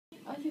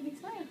Oh, it's a big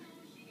smile.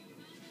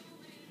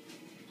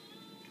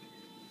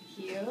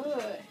 Cute.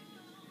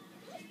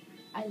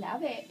 I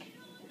love it.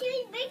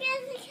 Dude, big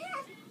as a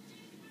cat.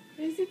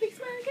 There's a big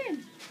smile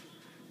again.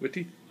 With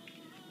teeth.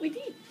 With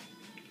teeth.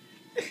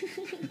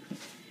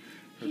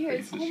 Here,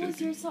 it's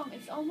almost your song.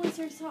 It's almost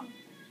your song.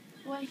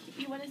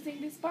 You want to sing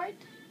this part?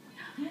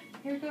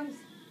 Here it goes.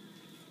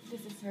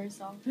 This is her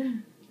song.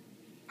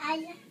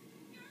 I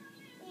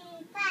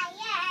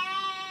fire.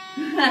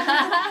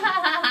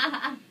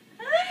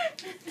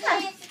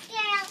 This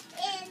girl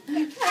is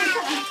the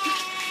fire.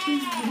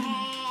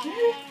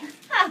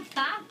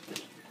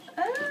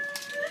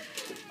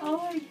 Oh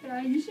my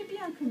god, you should be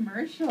on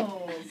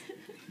commercials.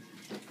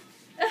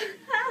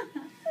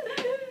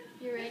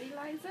 You ready,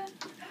 Alyza?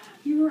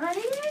 You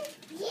ready?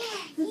 Yeah,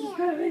 This is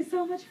going to be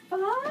so much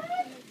fun. I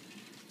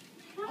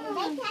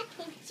like that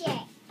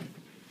picture.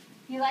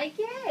 You like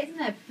it? Isn't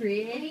that I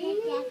pretty?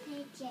 like that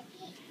picture.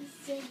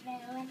 It's super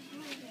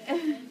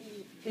 100.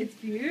 It's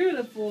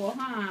beautiful,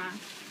 huh?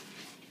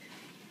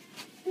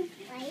 Why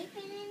are you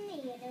putting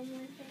the other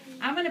one for me?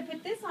 I'm going to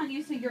put this on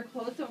you so your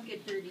clothes don't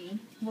get dirty.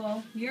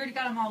 Well, you already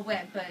got them all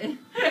wet, but...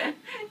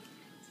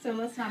 so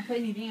let's not put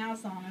anything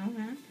else on them,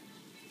 huh?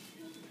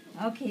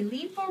 Okay,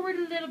 lean forward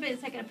a little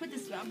bit so I got to put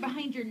this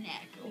behind your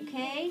neck,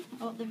 okay?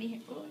 Oh, let me...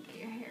 get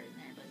your hair in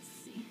there. Let's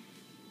see.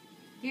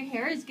 Your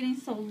hair is getting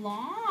so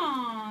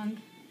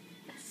long.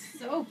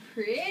 So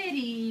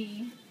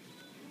pretty.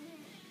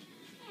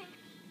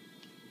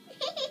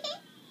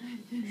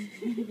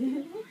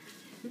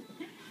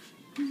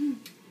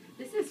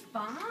 This is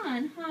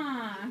fun,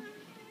 huh?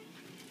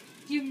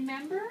 Do you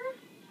remember?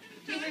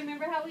 Do you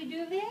remember how we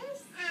do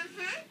this?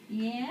 Uh-huh.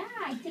 Yeah,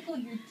 I tickle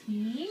your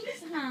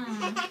teeth,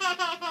 huh?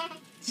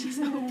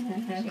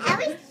 I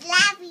was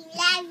laughing.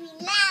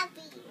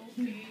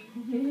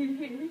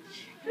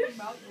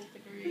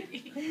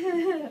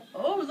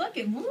 Oh, look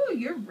at woo,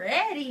 you're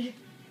ready.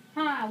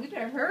 Huh, we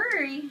better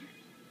hurry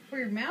before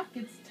your mouth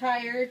gets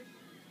tired.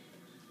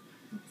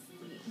 Let's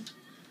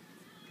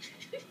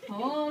see.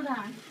 Hold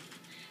on.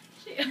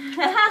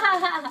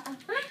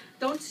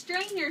 Don't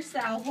strain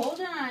yourself. Hold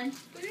on.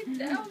 Put it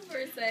down for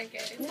a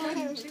second.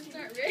 She's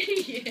not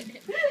ready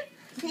yet.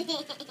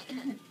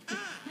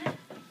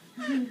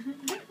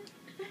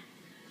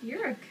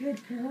 You're a good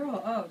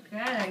girl. Oh,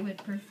 God, I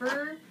would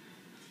prefer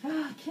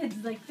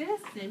kids like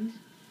this and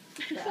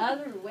the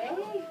other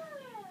way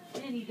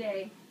any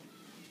day.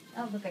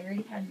 Oh, look, I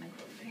already had my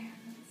over here.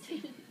 Let's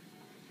see.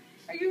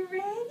 Are you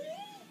ready?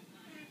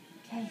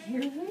 Okay,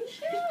 here we go.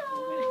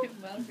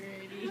 Well,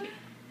 ready.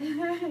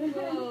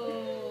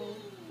 Whoa.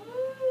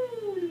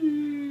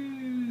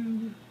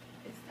 Ooh.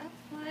 Is that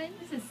fun?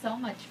 This is so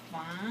much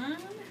fun,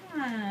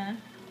 huh?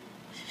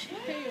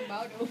 Your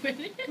mouth open.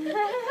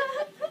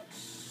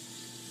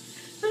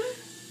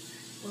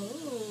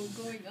 Oh,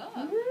 going up.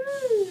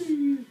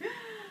 Ooh.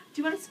 Do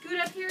you want to scoot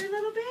up here a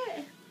little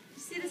bit?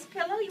 You see this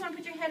pillow? You want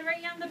to put your head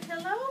right on the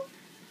pillow?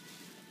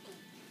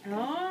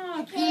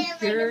 Oh, good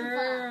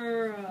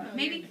girl.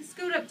 Maybe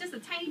scoot up just a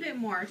tiny bit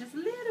more. Just a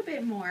little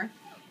bit more.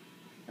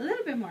 A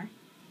little bit more.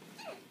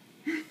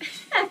 Good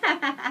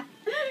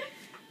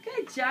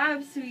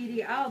job,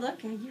 sweetie. Oh,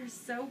 look, you're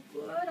so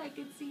good. I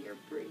can see your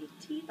pretty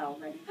teeth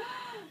already.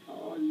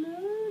 Oh,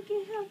 look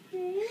at how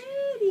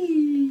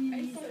pretty.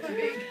 Eyes so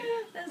big.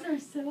 Those are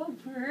so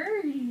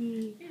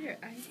pretty. Your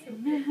eyes so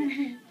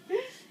big.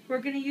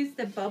 We're going to use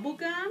the bubble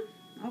gum,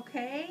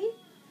 okay?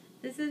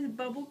 This is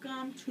bubble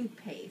gum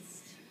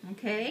toothpaste,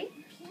 okay?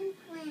 Pink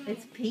one.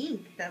 It's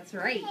pink. That's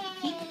right.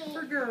 Pink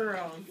for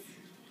girls.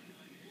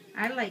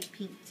 I like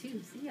pink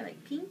too. See, I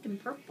like pink and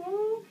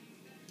purple.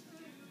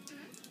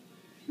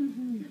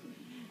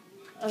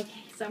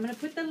 Okay, so I'm going to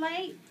put the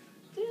light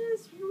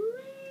just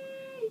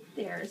right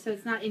there so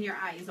it's not in your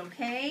eyes,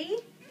 okay?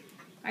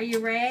 Are you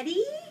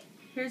ready?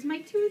 Here's my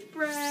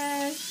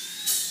toothbrush.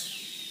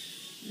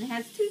 And it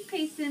has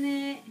toothpaste in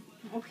it,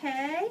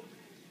 okay?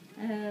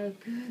 Oh,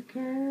 good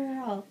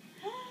girl.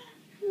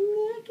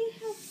 Look at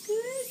how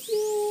good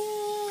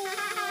you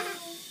are.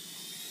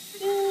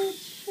 Good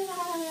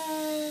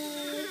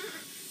job.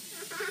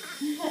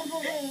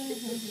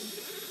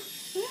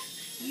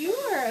 You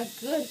are a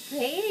good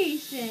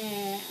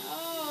patient.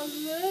 Oh,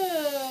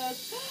 look.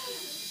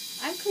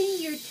 I'm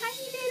cleaning your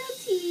tiny little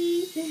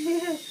teeth.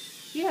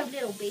 You have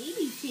little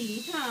baby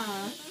teeth,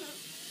 huh?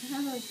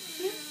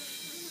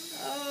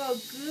 Oh,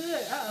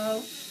 good.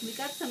 Uh-oh. We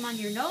got some on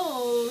your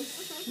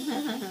nose.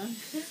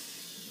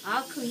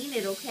 I'll clean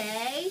it,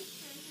 okay?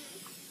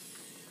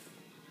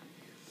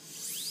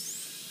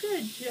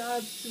 Good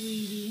job,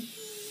 sweetie.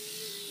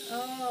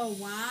 Oh,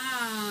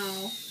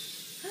 wow.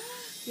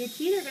 Your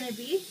teeth are going to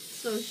be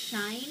so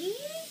shiny.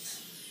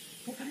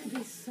 They're going to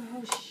be so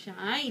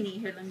shiny.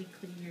 Here, let me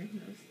clean your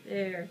nose.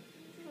 There.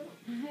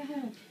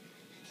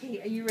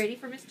 Okay, are you ready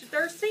for Mr.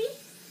 Thirsty?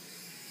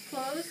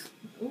 Close.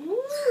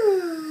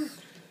 Ooh.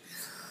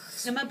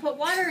 I'm going to put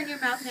water in your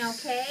mouth now,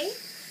 okay?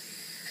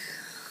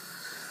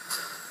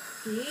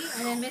 See?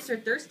 And then Mr.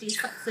 Thirsty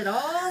sucks it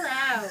all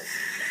out.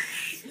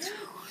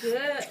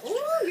 Good.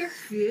 Ooh, you're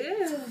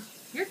good.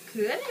 You're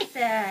good at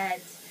that.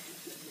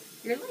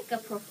 You're like a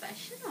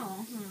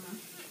professional, huh?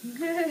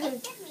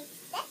 It's just me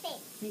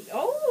stepping.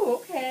 Oh,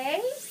 okay.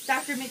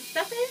 Dr.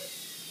 McStuffin?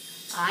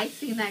 I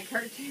seen that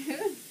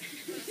cartoon.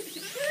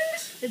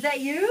 Is that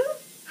you?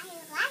 I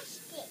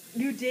washed it.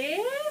 You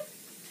did?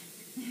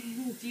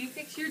 Do you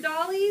fix your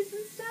dollies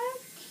and stuff?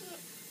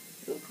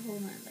 Oh,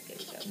 hold on. Look, I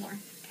got more.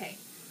 Okay.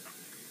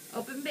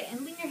 Open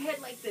and lean your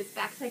head like this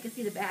back so I can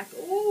see the back.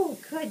 Oh,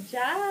 good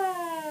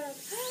job.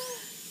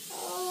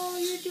 Oh,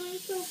 you're doing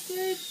so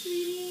good,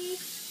 sweetie.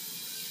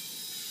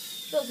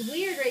 Feels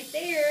weird right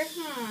there,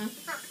 huh?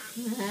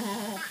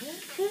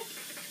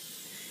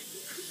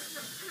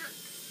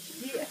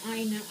 Yeah,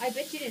 I know. I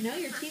bet you didn't know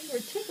your teeth were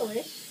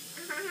ticklish.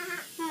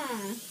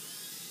 Huh.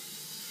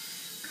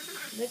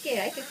 Look at it.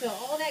 I can feel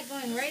all that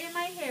going right in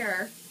my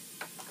hair.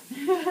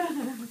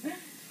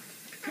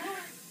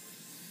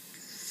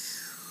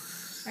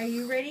 Are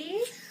you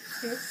ready?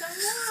 Here's some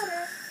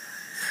water.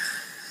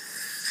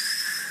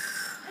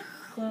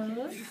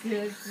 Close.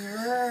 Good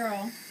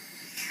girl.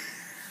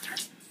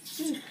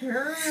 Good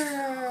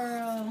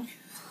girl.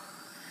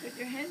 With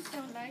your hands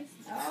so nice.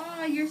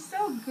 Oh, you're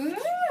so good.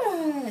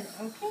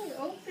 Okay,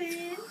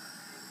 open.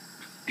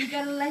 You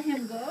gotta let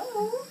him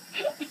go.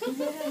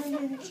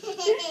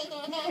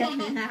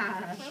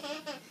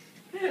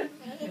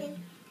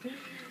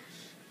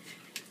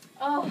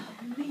 Oh,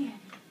 man.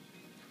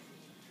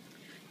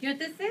 You know what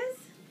this is?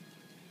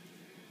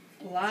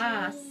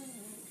 Floss.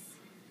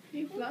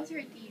 You floss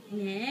your teeth.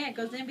 Yeah, it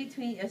goes in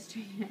between us.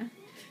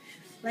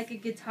 Like a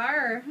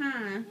guitar,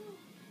 huh?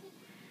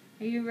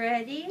 Are you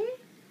ready?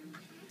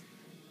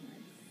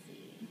 Let's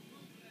see.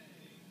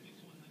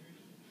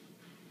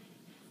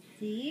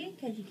 See?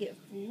 Because you get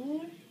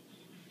food.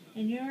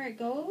 And you know where it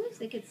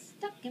goes? It gets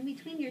stuck in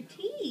between your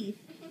teeth.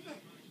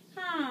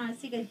 Huh?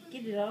 So you gotta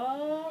get it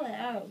all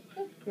out.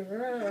 Good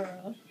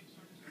girl.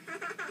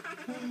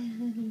 Oh,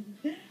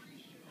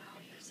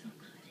 you're so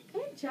good.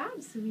 Good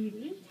job,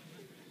 sweetie.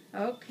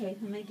 Okay,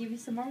 I'm gonna give you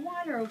some more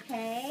water,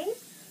 okay?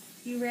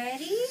 You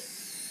ready?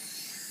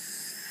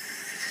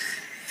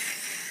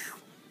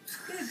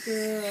 Good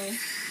girl.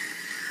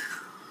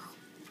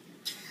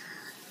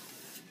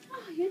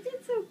 Oh, you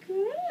did so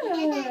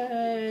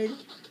good.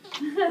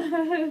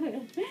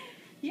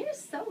 You're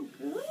so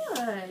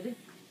good.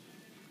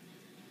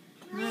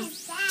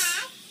 What's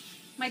that?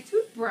 My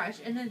toothbrush,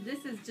 and then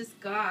this is just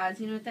gauze.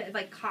 You know what that is?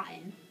 Like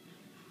cotton.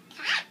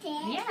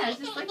 Cotton? Yeah, it's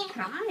just like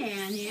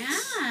cotton.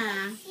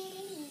 Yeah.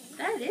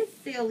 That is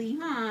silly,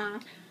 huh?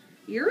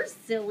 You're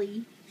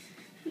silly.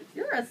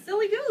 You're a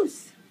silly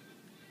goose.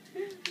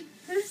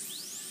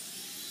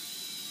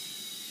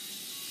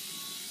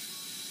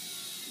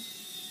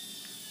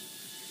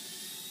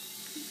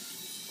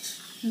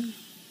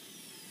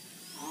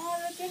 Oh,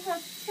 look at how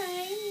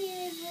tiny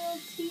his little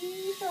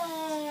teeth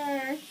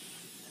are.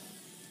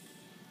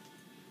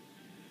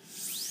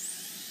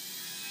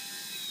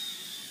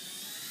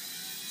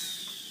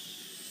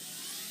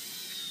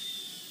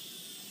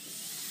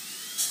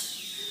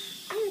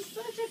 You're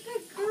such a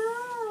good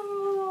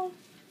girl.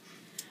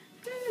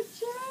 Good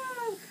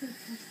job.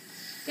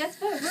 Guess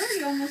what? We're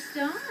already almost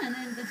done.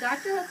 And the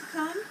doctor has to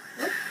come.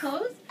 Oops,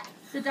 close.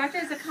 The doctor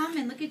has to come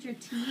and look at your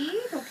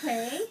teeth,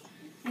 okay?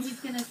 And he's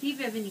going to see if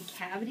you have any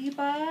cavity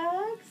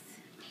bugs.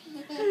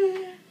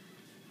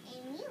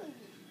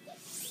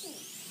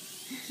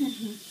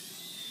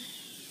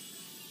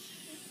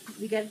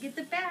 We got to get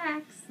the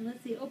backs.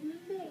 Let's see. Open the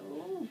bag.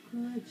 Oh,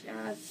 good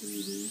job,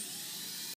 sweetie.